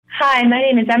Hi, my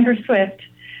name is Ember Swift.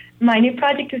 My new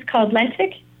project is called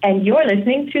Lentic, and you're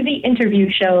listening to The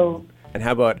Interview Show. And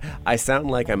how about, I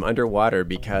sound like I'm underwater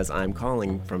because I'm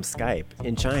calling from Skype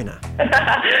in China.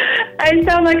 I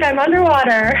sound like I'm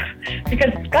underwater because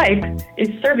Skype is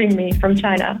serving me from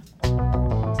China.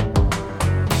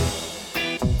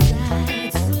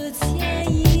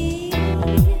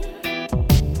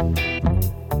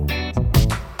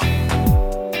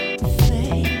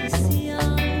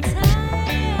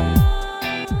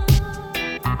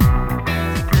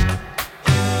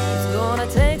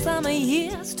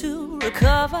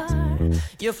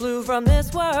 You flew from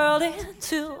this world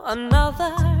into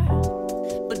another,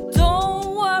 but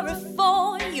don't worry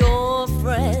for your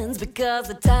friends, because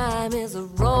the time is a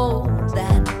road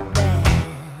that bends.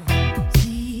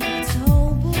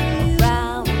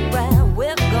 Round and round,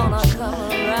 we're gonna come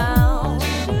around.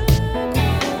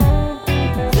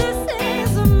 This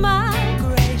is a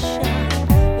migration,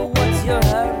 but what's your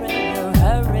hurry? Your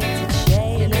hurry to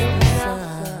change the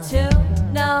sun. To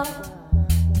know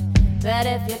that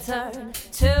if you turn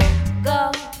to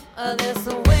go this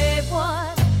way,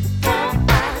 one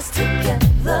eyes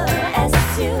together as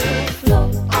you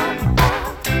float on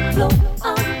up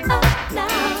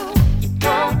now. You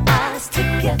four eyes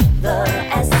together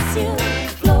as you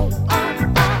float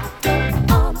on up, float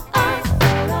on up,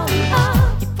 float on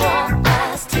up. You four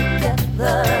eyes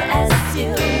together as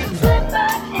you slip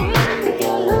back in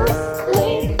your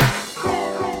loosely.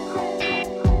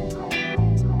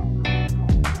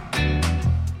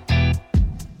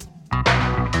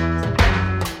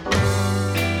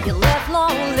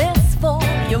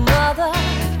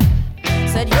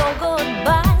 Said your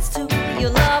goodbyes to your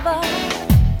lover,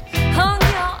 hung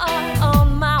your art on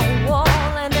my wall,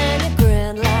 and then you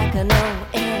grinned like I know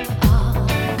it all.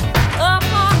 Up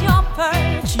on your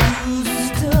perch you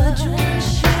stood,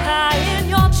 high in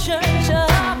your church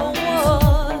of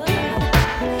wood.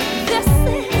 This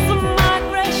is a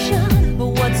migration, but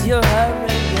what's your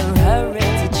hurry? Your hurry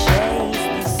to chase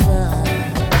the sun.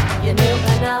 You knew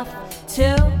enough to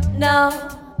know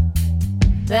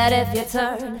that if you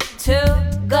turn to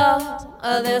go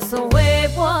this way,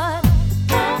 one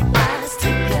eyes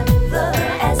together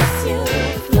as you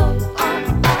float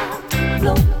on up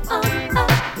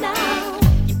now.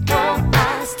 You four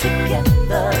eyes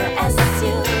together as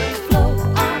you float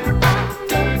on up,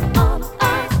 float on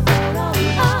up, float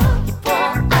on up. You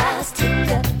four eyes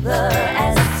together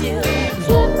as you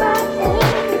slip right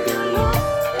in.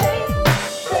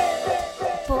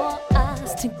 Four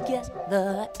eyes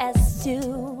together as you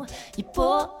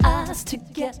four eyes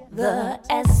together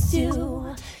as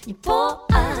you four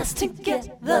eyes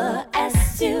together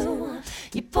as you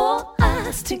four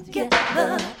eyes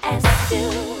together as you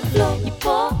float, you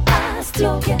four eyes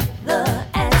together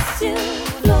as you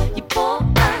float, you four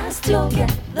eyes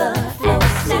together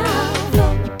as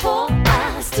now, you four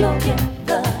eyes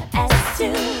together as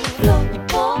you float, you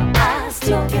four eyes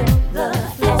together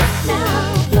as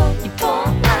now, you four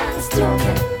eyes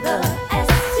together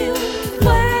as you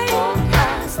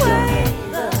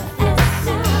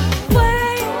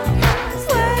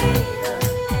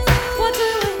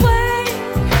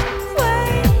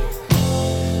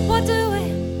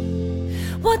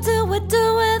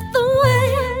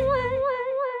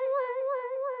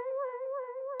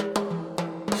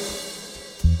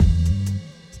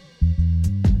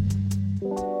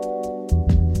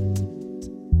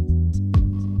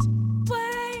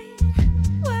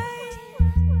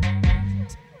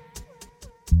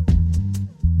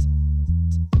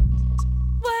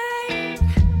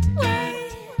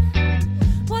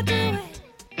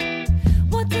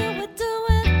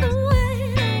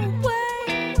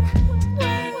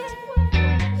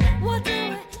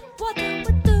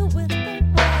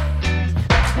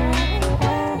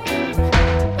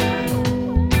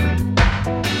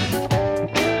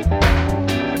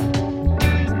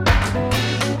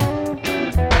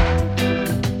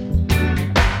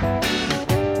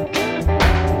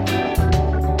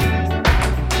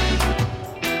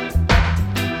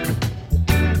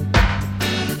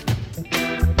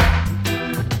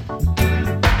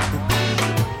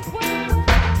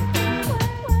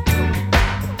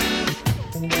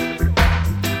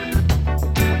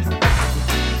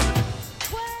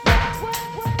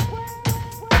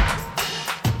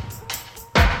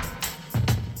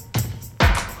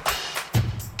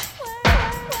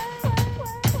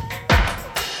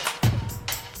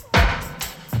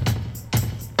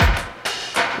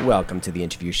Welcome to The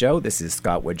Interview Show. This is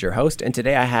Scott Wood, your host, and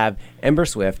today I have Ember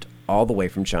Swift all the way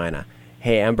from China.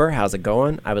 Hey, Ember, how's it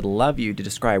going? I would love you to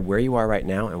describe where you are right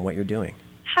now and what you're doing.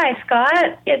 Hi,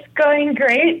 Scott. It's going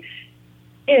great.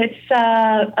 It's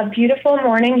a beautiful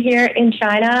morning here in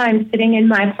China. I'm sitting in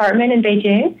my apartment in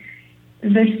Beijing.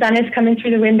 The sun is coming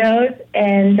through the windows,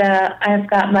 and I've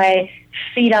got my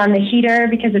feet on the heater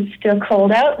because it's still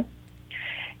cold out.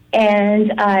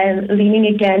 And I'm leaning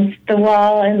against the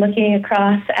wall and looking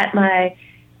across at my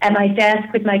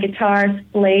desk with my guitar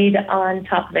splayed on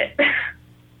top of it.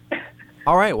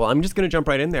 All right, well, I'm just going to jump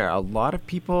right in there. A lot of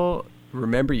people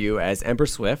remember you as Ember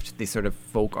Swift, the sort of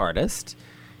folk artist.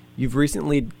 You've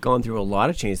recently gone through a lot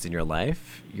of changes in your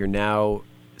life. You're now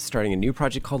starting a new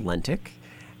project called Lentic.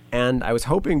 And I was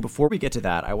hoping, before we get to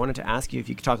that, I wanted to ask you if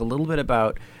you could talk a little bit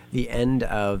about the end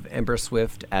of Ember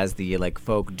Swift as the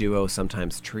folk duo,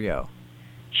 sometimes trio.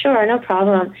 Sure, no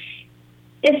problem.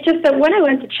 It's just that when I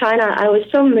went to China, I was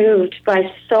so moved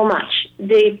by so much.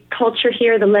 The culture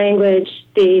here, the language,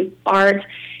 the art,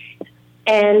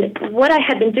 and what I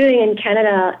had been doing in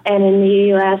Canada and in the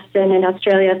U.S. and in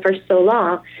Australia for so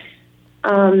long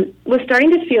was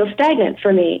starting to feel stagnant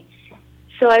for me.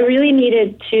 So I really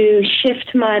needed to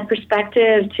shift my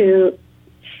perspective to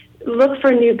look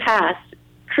for new paths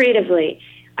creatively.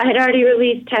 I had already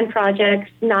released 10 projects,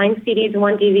 9 CDs, and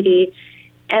 1 DVD,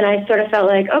 and I sort of felt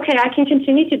like, okay, I can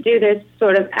continue to do this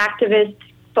sort of activist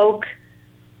folk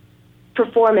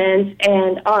performance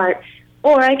and art,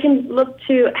 or I can look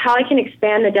to how I can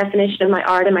expand the definition of my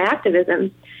art and my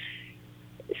activism.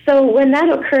 So when that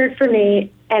occurred for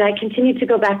me, and I continued to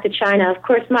go back to China, of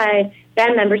course my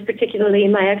band members, particularly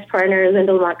my ex-partner,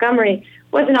 Lyndell Montgomery,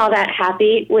 wasn't all that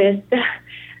happy with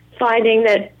finding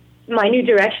that my new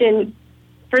direction,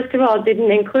 first of all,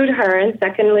 didn't include her, and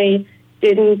secondly,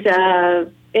 didn't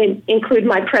include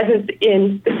my presence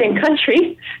in the same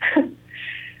country.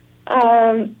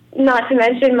 Not to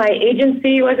mention my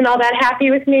agency wasn't all that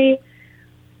happy with me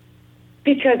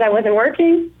because I wasn't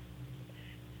working.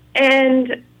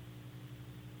 And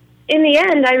in the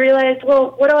end, I realized,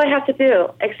 well, what do I have to do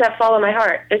except follow my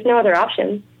heart? There's no other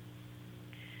option.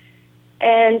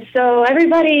 And so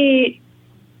everybody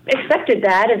accepted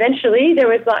that. Eventually, there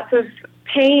was lots of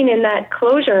pain in that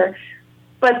closure,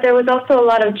 but there was also a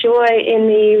lot of joy in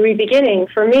the re-beginning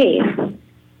for me.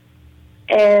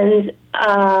 And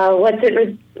what's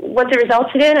it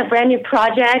resulted in? A brand new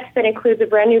project that includes a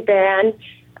brand new band.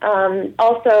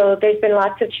 Also, there's been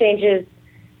lots of changes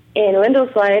in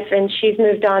Lyndell's life, and she's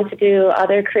moved on to do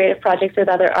other creative projects with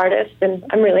other artists, and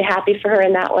I'm really happy for her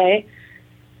in that way.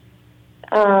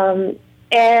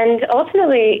 And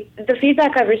ultimately, the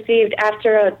feedback I've received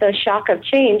after the shock of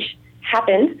change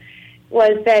happened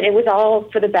was that it was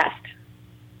all for the best.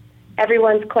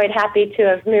 Everyone's quite happy to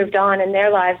have moved on in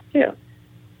their lives, too.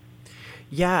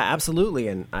 Yeah, absolutely.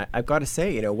 And I've got to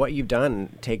say, what you've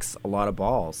done takes a lot of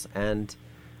balls. And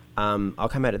I'll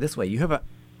come at it this way. You have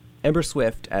Ember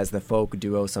Swift, as the folk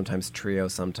duo, sometimes trio,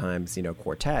 sometimes,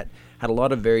 quartet, had a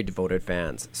lot of very devoted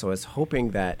fans. So I was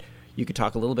hoping that you could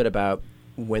talk a little bit about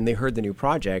when they heard the new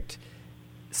project,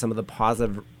 some of the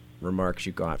positive remarks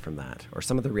you got from that, or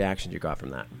some of the reactions you got from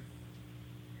that.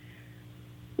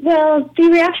 Well, the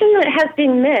reaction has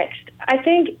been mixed. I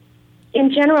think,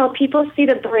 in general, people see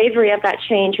the bravery of that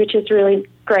change, which is really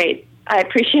great. I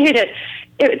appreciate it.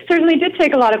 It certainly did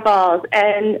take a lot of balls,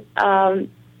 and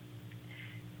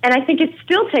I think it's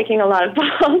still taking a lot of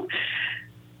balls.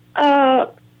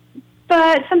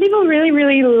 But some people really,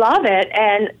 really love it,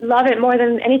 and love it more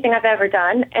than anything I've ever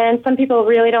done, and some people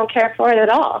really don't care for it at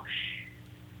all.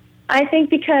 I think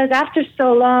because after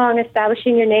so long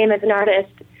establishing your name as an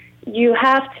artist, you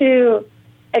have to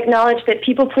acknowledge that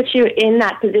people put you in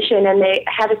that position, and they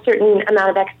have a certain amount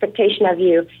of expectation of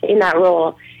you in that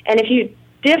role. And if you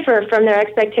differ from their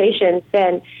expectations,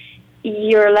 then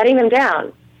you're letting them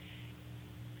down.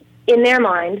 In their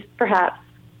mind, perhaps.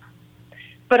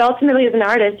 But ultimately, as an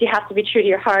artist, you have to be true to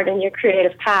your heart and your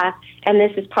creative path, and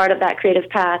this is part of that creative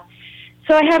path.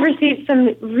 So I have received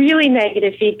some really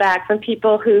negative feedback from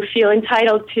people who feel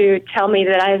entitled to tell me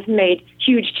that I've made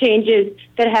huge changes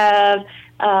that have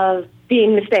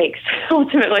been mistakes,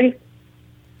 ultimately.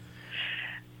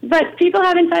 But people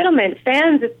have entitlement.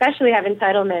 Fans especially have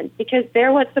entitlement because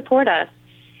they're what support us.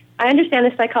 I understand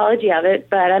the psychology of it,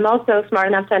 but I'm also smart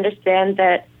enough to understand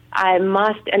that I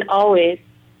must and always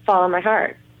follow my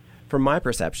heart. From my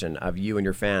perception of you and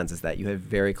your fans is that you have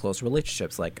very close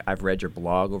relationships. Like, I've read your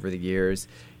blog over the years.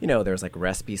 There's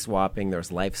recipe swapping, there's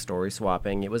life story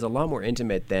swapping. It was a lot more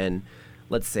intimate than,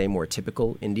 let's say, more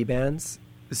typical indie bands.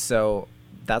 So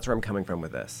that's where I'm coming from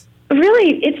with this.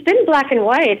 Really, it's been black and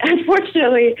white,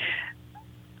 unfortunately.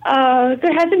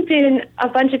 There hasn't been a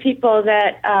bunch of people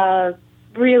that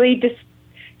really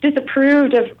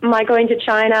disapproved of my going to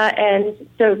China and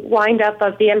the wind-up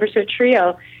of the Ember Swift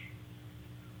trio.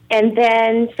 and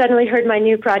then suddenly heard my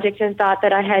new project and thought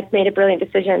that I had made a brilliant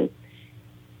decision.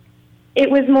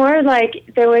 It was more like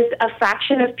there was a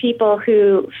faction of people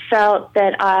who felt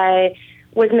that I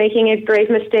was making a grave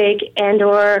mistake and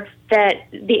or that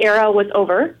the era was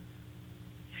over.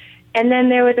 And then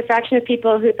there was a faction of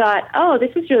people who thought, oh,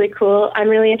 this is really cool. I'm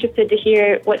really interested to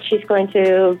hear what she's going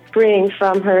to bring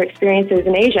from her experiences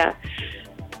in Asia.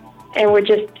 And we're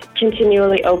just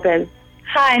continually open.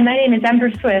 Hi, my name is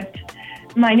Ember Swift.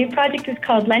 My new project is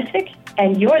called Lentic,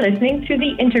 and you're listening to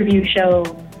The Interview Show.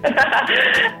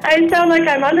 I sound like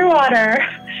I'm underwater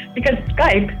because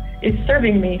Skype is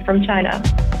serving me from China.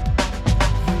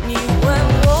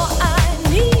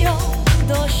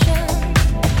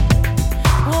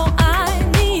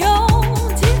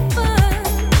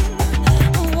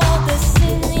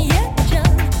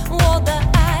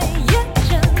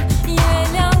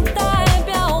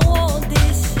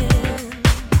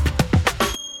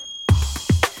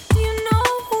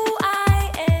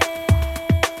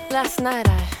 Last night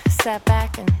I sat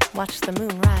back and watched the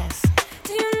moon rise.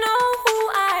 Do you know who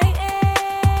I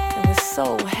am? It was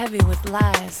so heavy with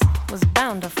lies, was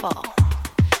bound to fall.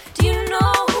 Do you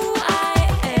know who I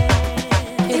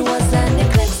am? It was an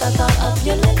eclipse, I thought of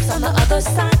your lips on the other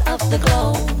side of the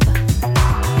globe.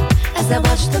 As I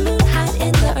watched the moon hide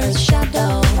in the earth's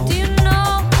shadow. Do you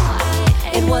know who I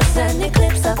am? It was an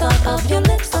eclipse, I thought of your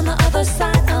lips on the other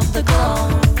side of the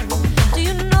globe. Do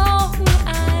you know who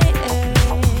I am?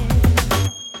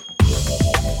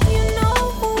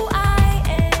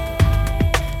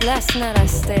 Last night I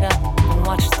stayed up and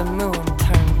watched the moon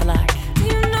turn black. Do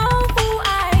you know who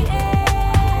I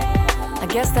am? I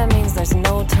guess that means there's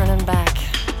no turning back.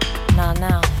 Not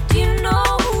now. Do you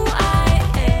know who I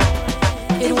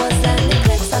am? It was an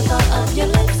eclipse, I thought of your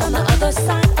lips on the other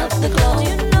side of the globe. Do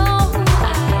you know who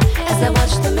I am? As I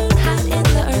watched the moon hide in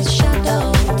the earth's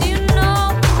shadow. Do you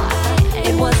know who I am?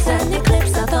 It was an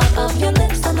eclipse, I thought of your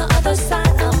lips on the other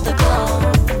side of the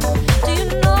globe. Do you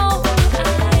know?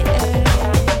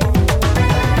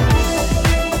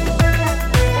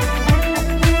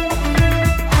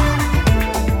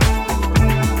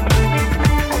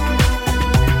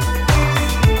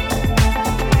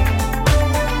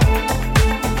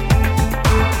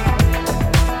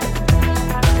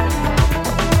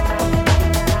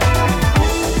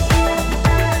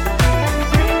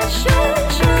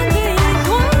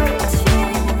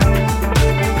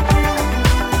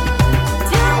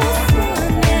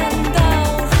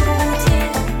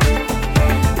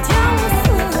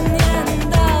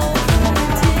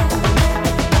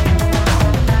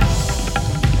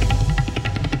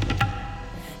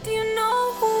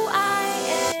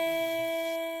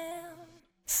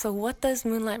 So what does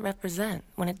moonlight represent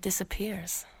when it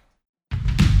disappears?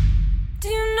 Do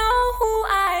you know who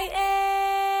I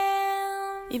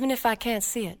am? Even if I can't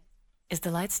see it, is the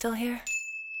light still here?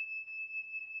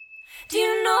 Do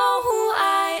you know who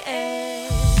I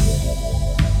am?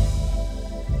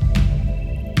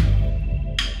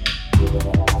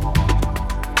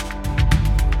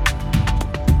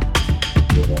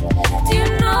 Do you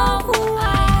know who I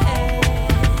am?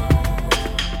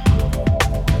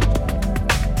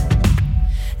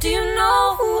 Do you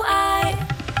know who I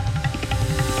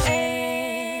am?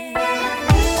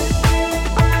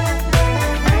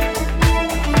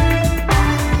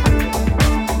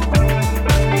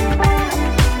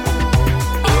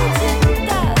已经打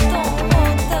动我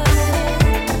的心，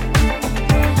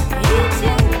已经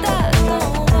打动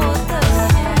我的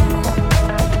心。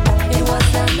It was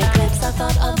an eclipse, I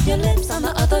thought of your lips on the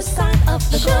other side of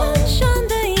the globe. 深深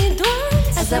的一段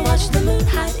情 As I watched the moon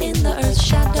hide in the earth's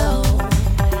shadow.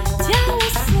 将我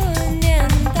思念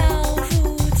到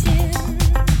如今，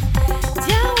将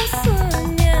我思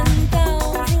念到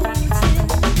如今。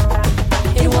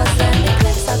It was an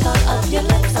eclipse, I thought of your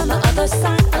lips on the other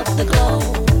side of the globe.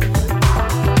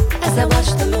 As I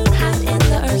watched the moon hide in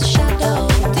the earth's shadow.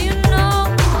 Do you know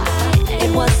who I am?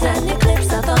 It was an eclipse,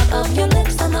 I thought of your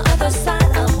lips on the other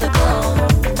side of the globe.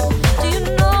 Do you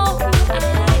know who I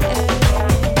am?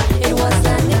 It was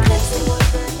an eclipse,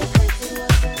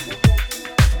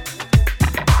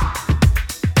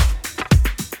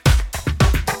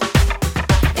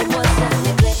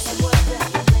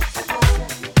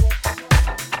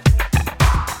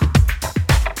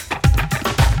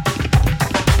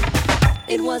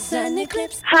 it was an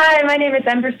eclipse. Hi, my name is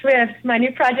Ember Swift. My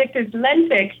new project is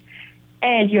Lentic,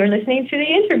 and you're listening to The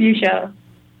Interview Show.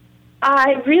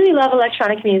 I really love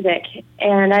electronic music,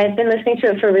 and I've been listening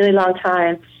to it for a really long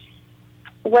time.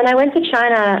 When I went to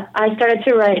China, I started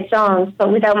to write songs,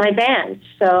 but without my band.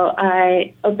 So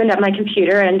I opened up my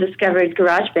computer and discovered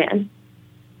GarageBand.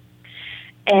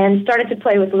 and started to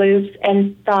play with loops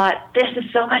and thought, this is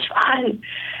so much fun.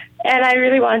 And I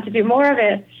really wanted to do more of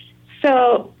it.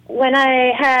 So when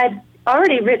I had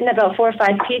already written about 4 or 5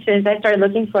 pieces, I started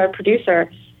looking for a producer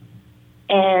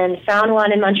and found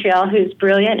one in Montreal who's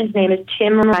brilliant. His name is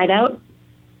Tim Rideout.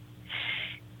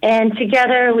 And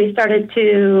together we started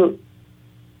to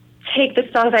take the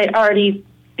songs I'd already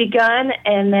begun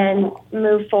and then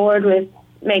move forward with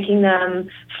making them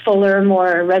fuller,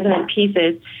 more resonant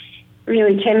pieces.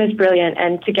 Really, Tim is brilliant,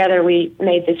 and together we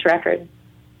made this record.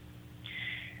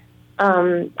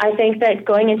 I think that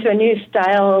going into a new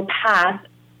style path,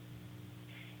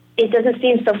 it doesn't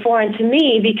seem so foreign to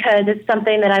me because it's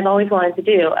something that I've always wanted to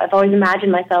do. I've always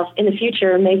imagined myself in the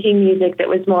future making music that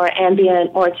was more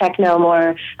ambient, more techno,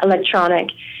 more electronic.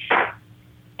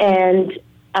 And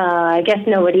I guess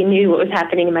nobody knew what was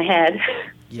happening in my head.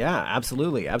 Yeah,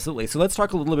 absolutely, absolutely. So let's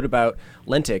talk a little bit about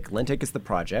Lentic. Lentic is the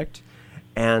project,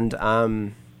 and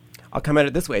I'll come at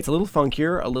it this way. It's a little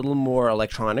funkier, a little more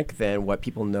electronic than what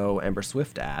people know Ember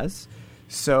Swift as.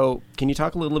 So can you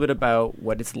talk a little bit about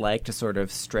what it's like to sort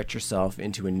of stretch yourself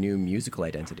into a new musical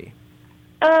identity?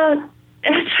 That's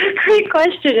a great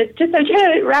question. It's just I'm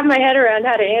trying to wrap my head around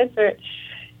how to answer it.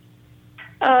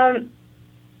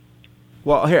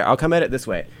 Well, here, I'll come at it this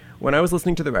way. When I was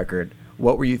listening to the record,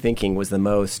 what were you thinking was the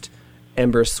most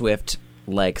Ember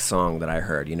Swift-like song that I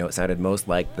heard? You know, it sounded most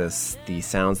like the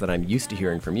sounds that I'm used to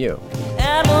hearing from you.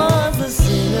 I was the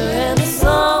singer and the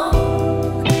song,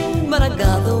 but I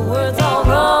got the words all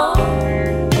wrong.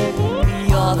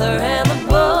 The author and the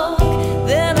book,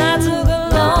 then I took a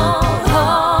long,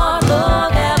 hard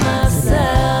look at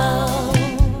myself.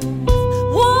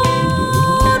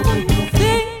 What were you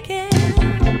thinking?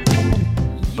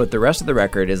 But the rest of the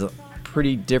record is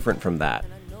pretty different from that.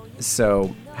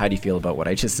 So how do you feel about what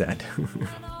I just said?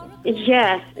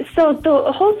 Yes. So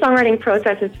the whole songwriting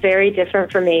process is very different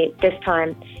for me this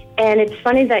time. And it's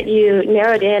funny that you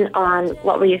narrowed in on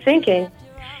What Were You Thinking?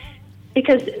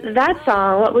 Because that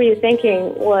song, What Were You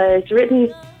Thinking, was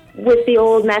written with the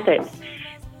old methods,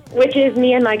 which is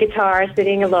me and my guitar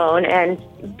sitting alone and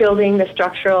building the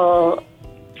structural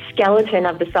skeleton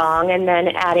of the song and then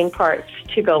adding parts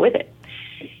to go with it.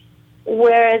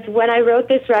 Whereas when I wrote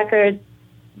this record,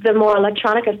 the more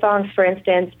electronica songs, for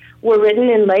instance, were written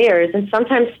in layers and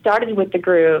sometimes started with the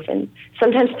groove and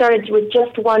sometimes started with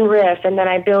just one riff, and then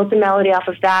I built the melody off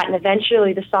of that, and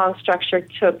eventually the song structure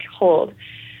took hold.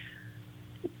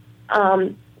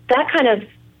 That kind of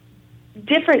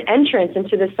different entrance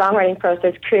into the songwriting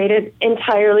process created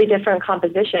entirely different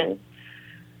compositions.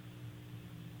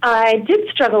 I did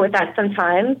struggle with that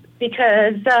sometimes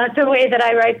because the way that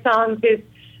I write songs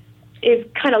is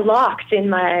kind of locked in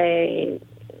my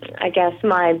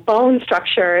bone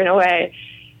structure in a way.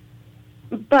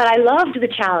 But I loved the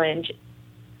challenge,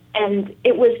 and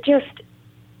it was just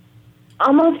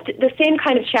almost the same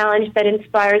kind of challenge that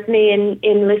inspires me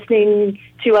in listening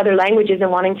to other languages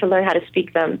and wanting to learn how to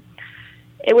speak them.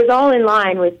 It was all in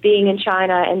line with being in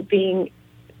China and being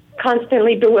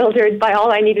constantly bewildered by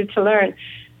all I needed to learn.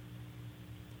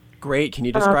 Great. Can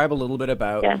you describe a little bit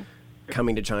about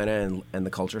coming to China and the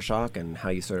culture shock and how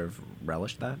you sort of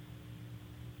relished that?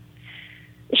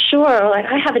 Sure. Like,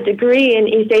 I have a degree in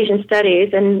East Asian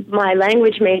Studies, and my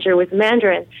language major was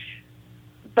Mandarin.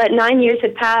 But 9 years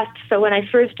had passed, so when I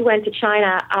first went to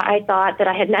China, I thought that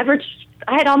I had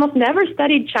almost never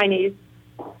studied Chinese.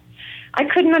 I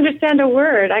couldn't understand a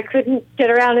word. I couldn't get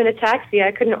around in a taxi.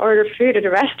 I couldn't order food at a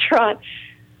restaurant.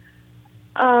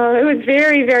 It was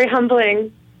very, very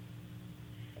humbling.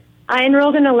 I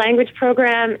enrolled in a language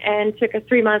program and took a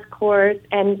 3-month course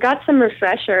and got some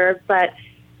refresher, but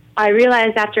I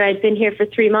realized after I'd been here for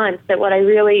 3 months that what I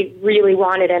really, really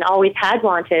wanted and always had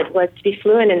wanted was to be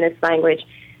fluent in this language.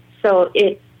 So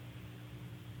it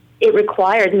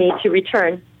required me to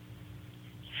return.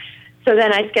 So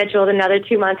then I scheduled another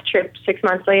 2-month trip 6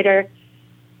 months later.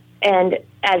 And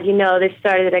as you know, this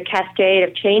started a cascade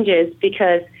of changes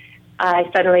because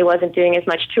I suddenly wasn't doing as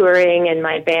much touring and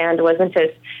my band wasn't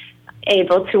as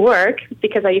able to work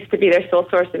because I used to be their sole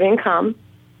source of income,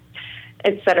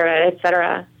 et cetera, et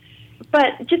cetera.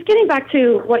 But just getting back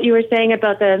to what you were saying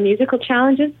about the musical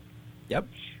challenges. Yep.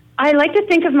 I like to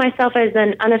think of myself as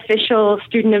an unofficial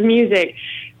student of music.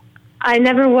 I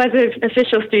never was an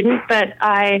official student, but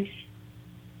I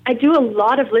do a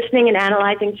lot of listening and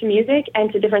analyzing to music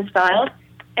and to different styles.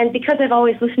 And because I've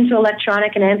always listened to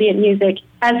electronic and ambient music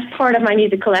as part of my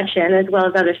music collection, as well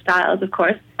as other styles, of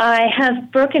course, I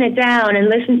have broken it down and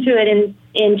listened to it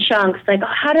in chunks, like,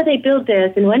 how do they build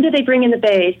this, and when do they bring in the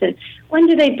bass, and when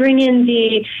do they bring in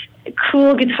the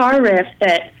cool guitar riff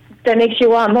that makes you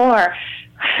want more?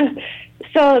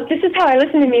 So this is how I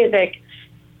listen to music.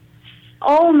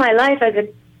 All my life as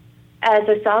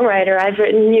a songwriter, I've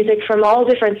written music from all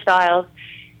different styles,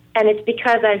 and it's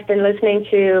because I've been listening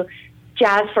to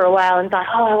jazz for a while and thought,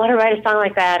 oh, I want to write a song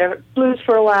like that, or blues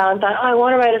for a while and thought, oh, I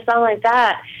want to write a song like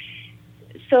that.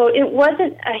 So it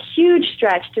wasn't a huge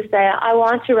stretch to say, I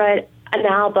want to write an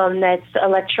album that's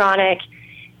electronic,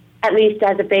 at least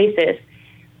as a basis.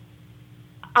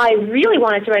 I really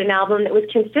wanted to write an album that was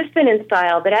consistent in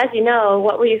style, but as you know,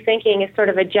 What Were You Thinking is sort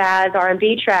of a jazz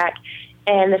R&B track,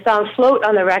 and the song Float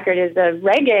on the record is a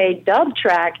reggae dub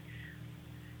track.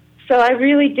 So I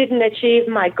really didn't achieve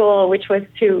my goal, which was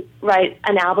to write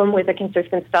an album with a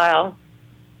consistent style,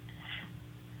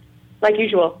 like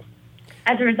usual.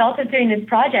 As a result of doing this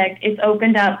project, it's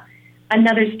opened up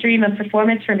another stream of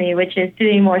performance for me, which is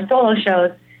doing more solo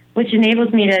shows, which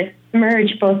enables me to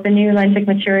merge both the new Lentic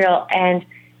material and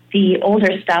the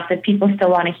older stuff that people still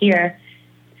want to hear.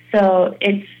 So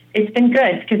it's been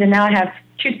good because now I have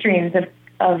two streams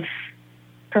of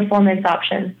performance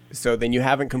options. So then you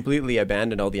haven't completely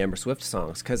abandoned all the Ember Swift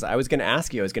songs, because I was going to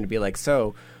ask you, I was going to be like,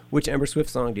 so which Ember Swift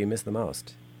song do you miss the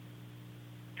most?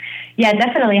 Yeah,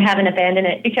 definitely haven't abandoned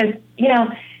it because,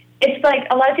 it's like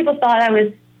a lot of people thought I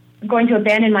was going to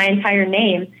abandon my entire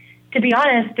name. To be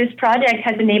honest, this project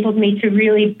has enabled me to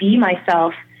really be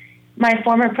myself. My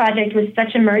former project was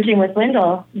such a merging with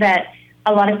Lyndell that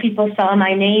a lot of people saw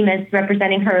my name as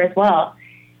representing her as well.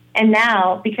 And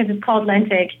now, because it's called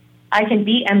Lentic, I can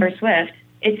be Ember Swift.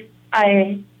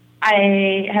 I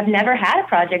have never had a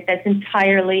project that's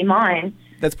entirely mine.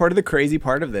 That's part of the crazy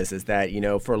part of this is that,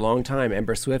 for a long time,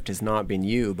 Ember Swift has not been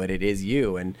you, but it is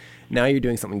you. And now you're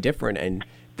doing something different and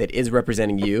that is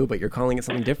representing you, but you're calling it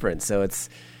something different. So it's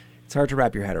hard to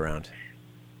wrap your head around.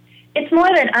 It's more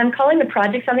that I'm calling the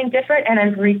project something different and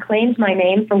I've reclaimed my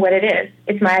name for what it is.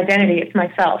 It's my identity. It's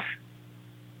myself.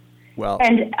 Well,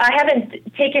 and I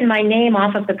haven't taken my name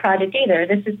off of the project either.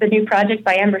 This is the new project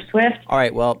by Ember Swift. All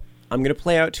right, well, I'm going to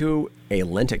play out to a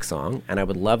Lentic song, and I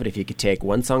would love it if you could take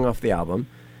one song off the album,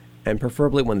 and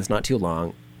preferably one that's not too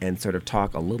long, and sort of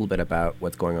talk a little bit about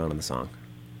what's going on in the song.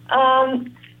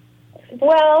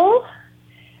 Well,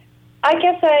 I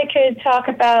guess I could talk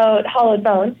about Hollowed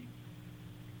Bones.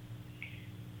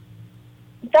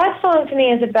 That song to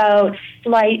me is about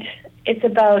flight. It's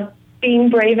about being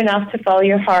brave enough to follow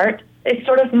your heart. It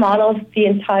sort of models the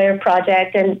entire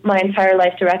project and my entire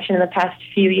life direction in the past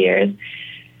few years.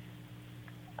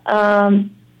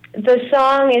 The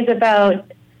song is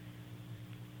about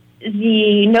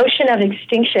the notion of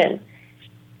extinction.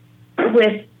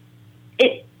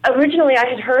 Originally, I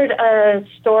had heard a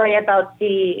story about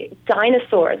the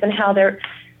dinosaurs and how they're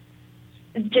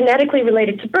genetically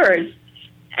related to birds,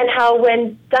 and how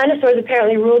when dinosaurs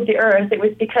apparently ruled the earth, it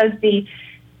was because the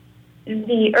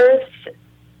Earth's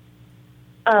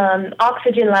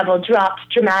oxygen level dropped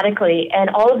dramatically, and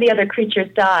all of the other creatures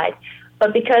died.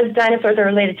 But because dinosaurs are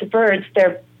related to birds,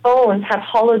 their bones have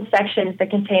hollowed sections that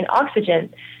contain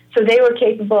oxygen, so they were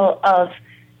capable of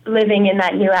living in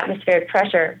that new atmospheric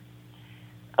pressure.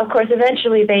 Of course,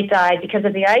 eventually they died because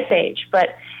of the Ice Age, but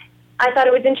I thought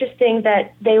it was interesting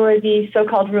that they were the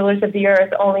so-called rulers of the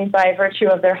earth only by virtue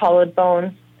of their hollowed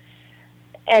bones.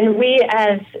 And we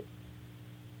as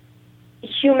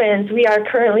humans, we are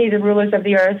currently the rulers of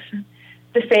the earth,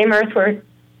 the same earth we're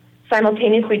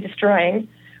simultaneously destroying.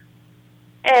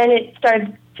 And it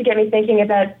started to get me thinking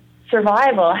about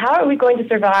survival. How are we going to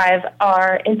survive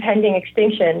our impending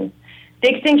extinction? The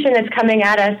extinction that's coming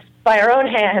at us by our own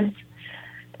hands,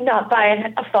 not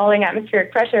by a falling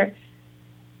atmospheric pressure.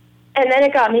 And then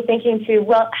it got me thinking too,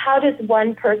 well, how does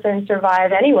one person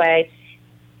survive anyway?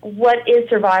 What is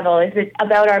survival? Is it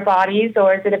about our bodies,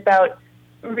 or is it about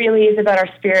our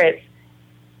spirits?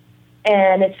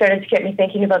 And it started to get me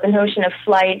thinking about the notion of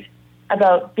flight,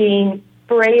 about being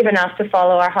brave enough to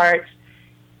follow our hearts.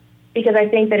 Because I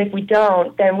think that if we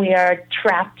don't, then we are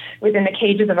trapped within the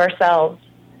cages of ourselves,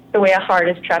 the way a heart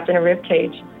is trapped in a rib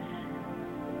cage.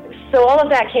 So all of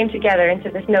that came together into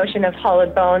this notion of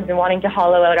hollowed bones and wanting to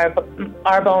hollow out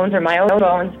our bones or my own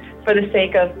bones for the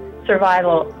sake of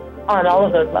survival on all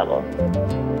of those levels.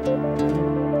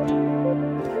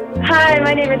 Hi,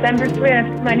 my name is Ember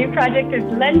Swift. My new project is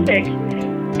Lentic,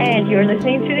 and you're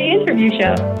listening to The Interview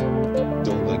Show.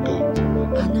 Don't let go.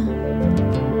 Don't let go.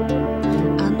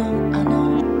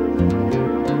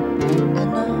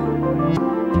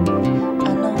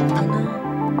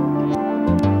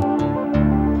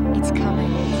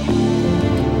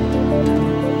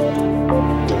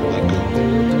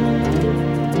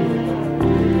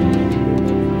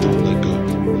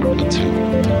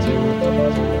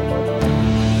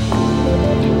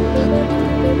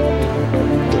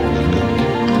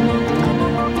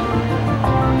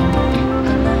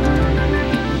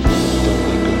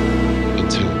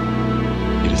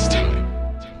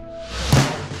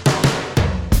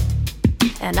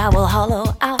 and I will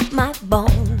hollow out my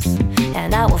bones,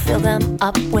 and I will fill them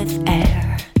up with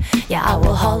air. Yeah, I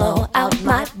will hollow out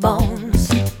my bones,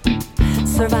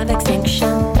 survive extinction.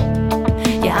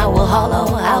 Yeah, I will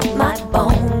hollow out my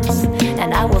bones,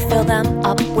 and I will fill them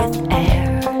up with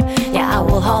air. Yeah, I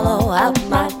will hollow out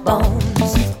my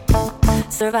bones,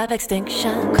 survive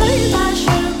extinction. 可以把生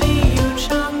命悠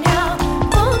长鸟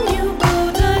梦游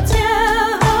不得见，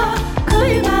可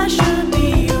以把生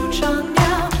命悠长鸟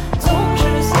总是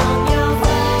想要飞，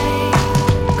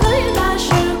可以把生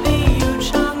命悠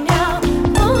长鸟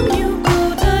梦游不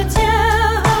得见，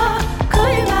可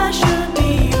以把生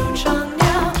命悠长鸟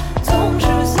总是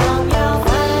想要飞。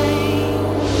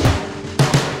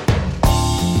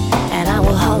And I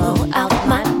will hollow out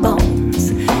my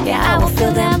bones. Yeah, I will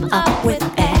fill them up with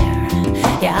air.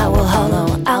 Yeah, I will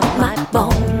hollow out my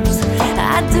bones.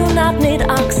 I do not need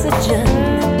oxygen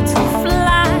to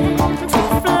fly, to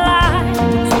fly,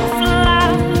 to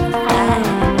fly,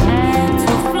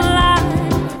 to fly,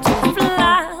 to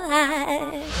fly.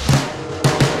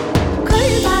 可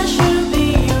以把生命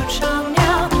悠长鸟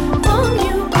梦游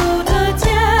不得见，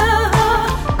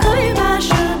可以把生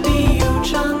命悠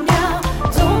长鸟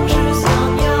总是想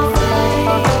要飞，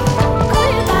可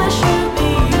以把生命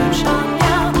悠长鸟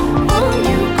梦游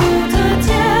不得见，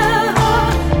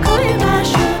可以把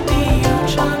生命悠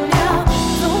长鸟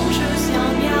总是想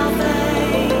要飞。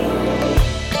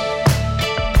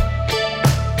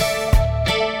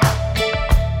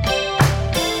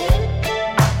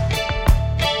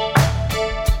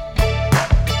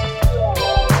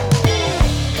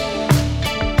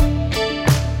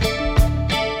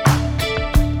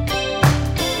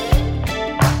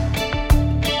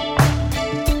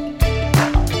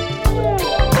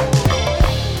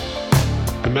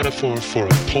The metaphor for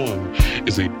a poem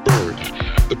is a bird,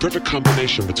 the perfect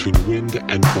combination between wind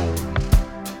and bone.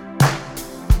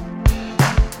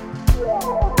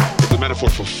 The metaphor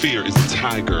for fear is a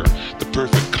tiger, the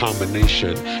perfect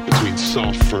combination between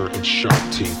soft fur and sharp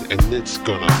teeth, and it's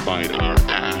gonna bite our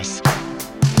ass.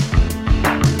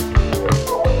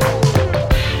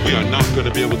 We are not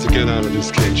gonna be able to get out of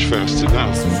this cage fast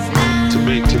enough to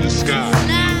make to the sky,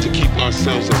 to keep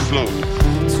ourselves afloat.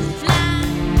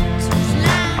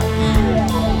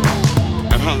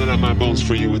 I've hollowed out my bones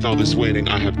for you with all this waiting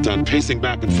I have done, pacing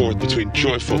back and forth between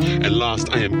joyful and lost.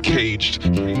 I am caged.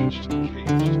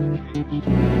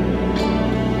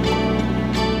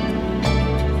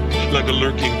 Like a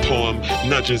lurking poem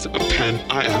nudges a pen.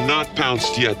 I am not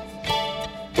pounced yet,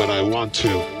 but I want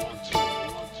to.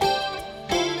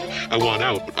 I want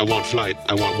out, I want flight,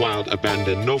 I want wild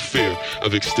abandon, no fear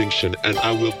of extinction, and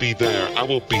I will be there, I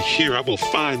will be here, I will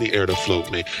find the air to float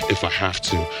me if I have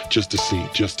to, just to see,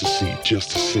 just to see,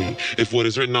 just to see if what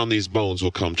is written on these bones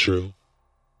will come true.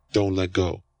 Don't let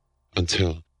go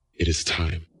until it is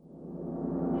time.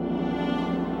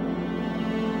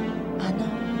 I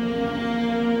know,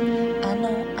 I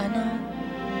know, I know,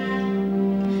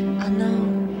 I know.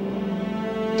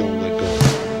 Don't let go.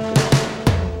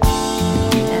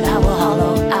 And I will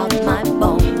hollow out my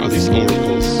bones. Are these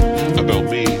oracles about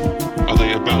me? Are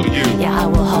they about you? Yeah, I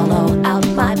will hollow out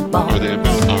my bones. Are they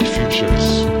about our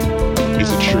futures? Is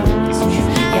it true?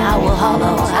 Yeah, I will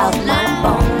hollow out my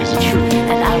bones. Is it true?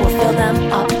 And I will fill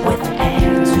them up with air.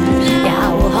 Yeah,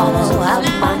 I will hollow out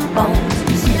my bones.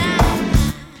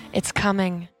 It's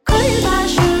coming. 可以把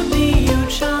生命悠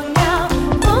长鸟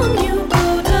梦游不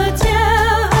得见，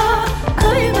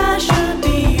可以把生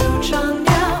命悠长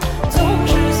鸟总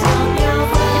是想要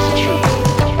飞，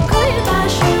可以把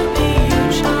生命悠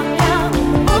长鸟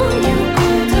梦游不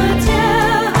得见，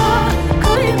可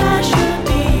以把生命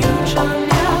悠长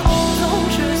鸟总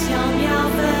是想要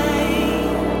飞。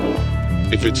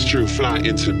 If it's true, fly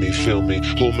into me, feel me,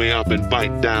 hold me up and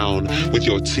bite down with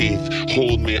your teeth.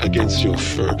 Hold me against your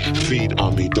fur, feed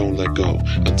on me, don't let go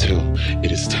until it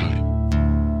is time.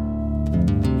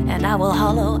 And I will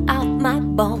hollow out my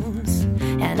bones,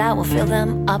 and I will fill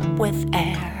them up with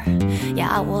air. Yeah,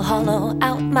 I will hollow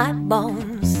out my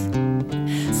bones,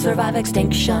 survive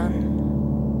extinction.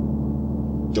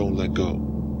 Don't let go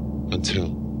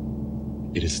until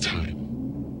it is time.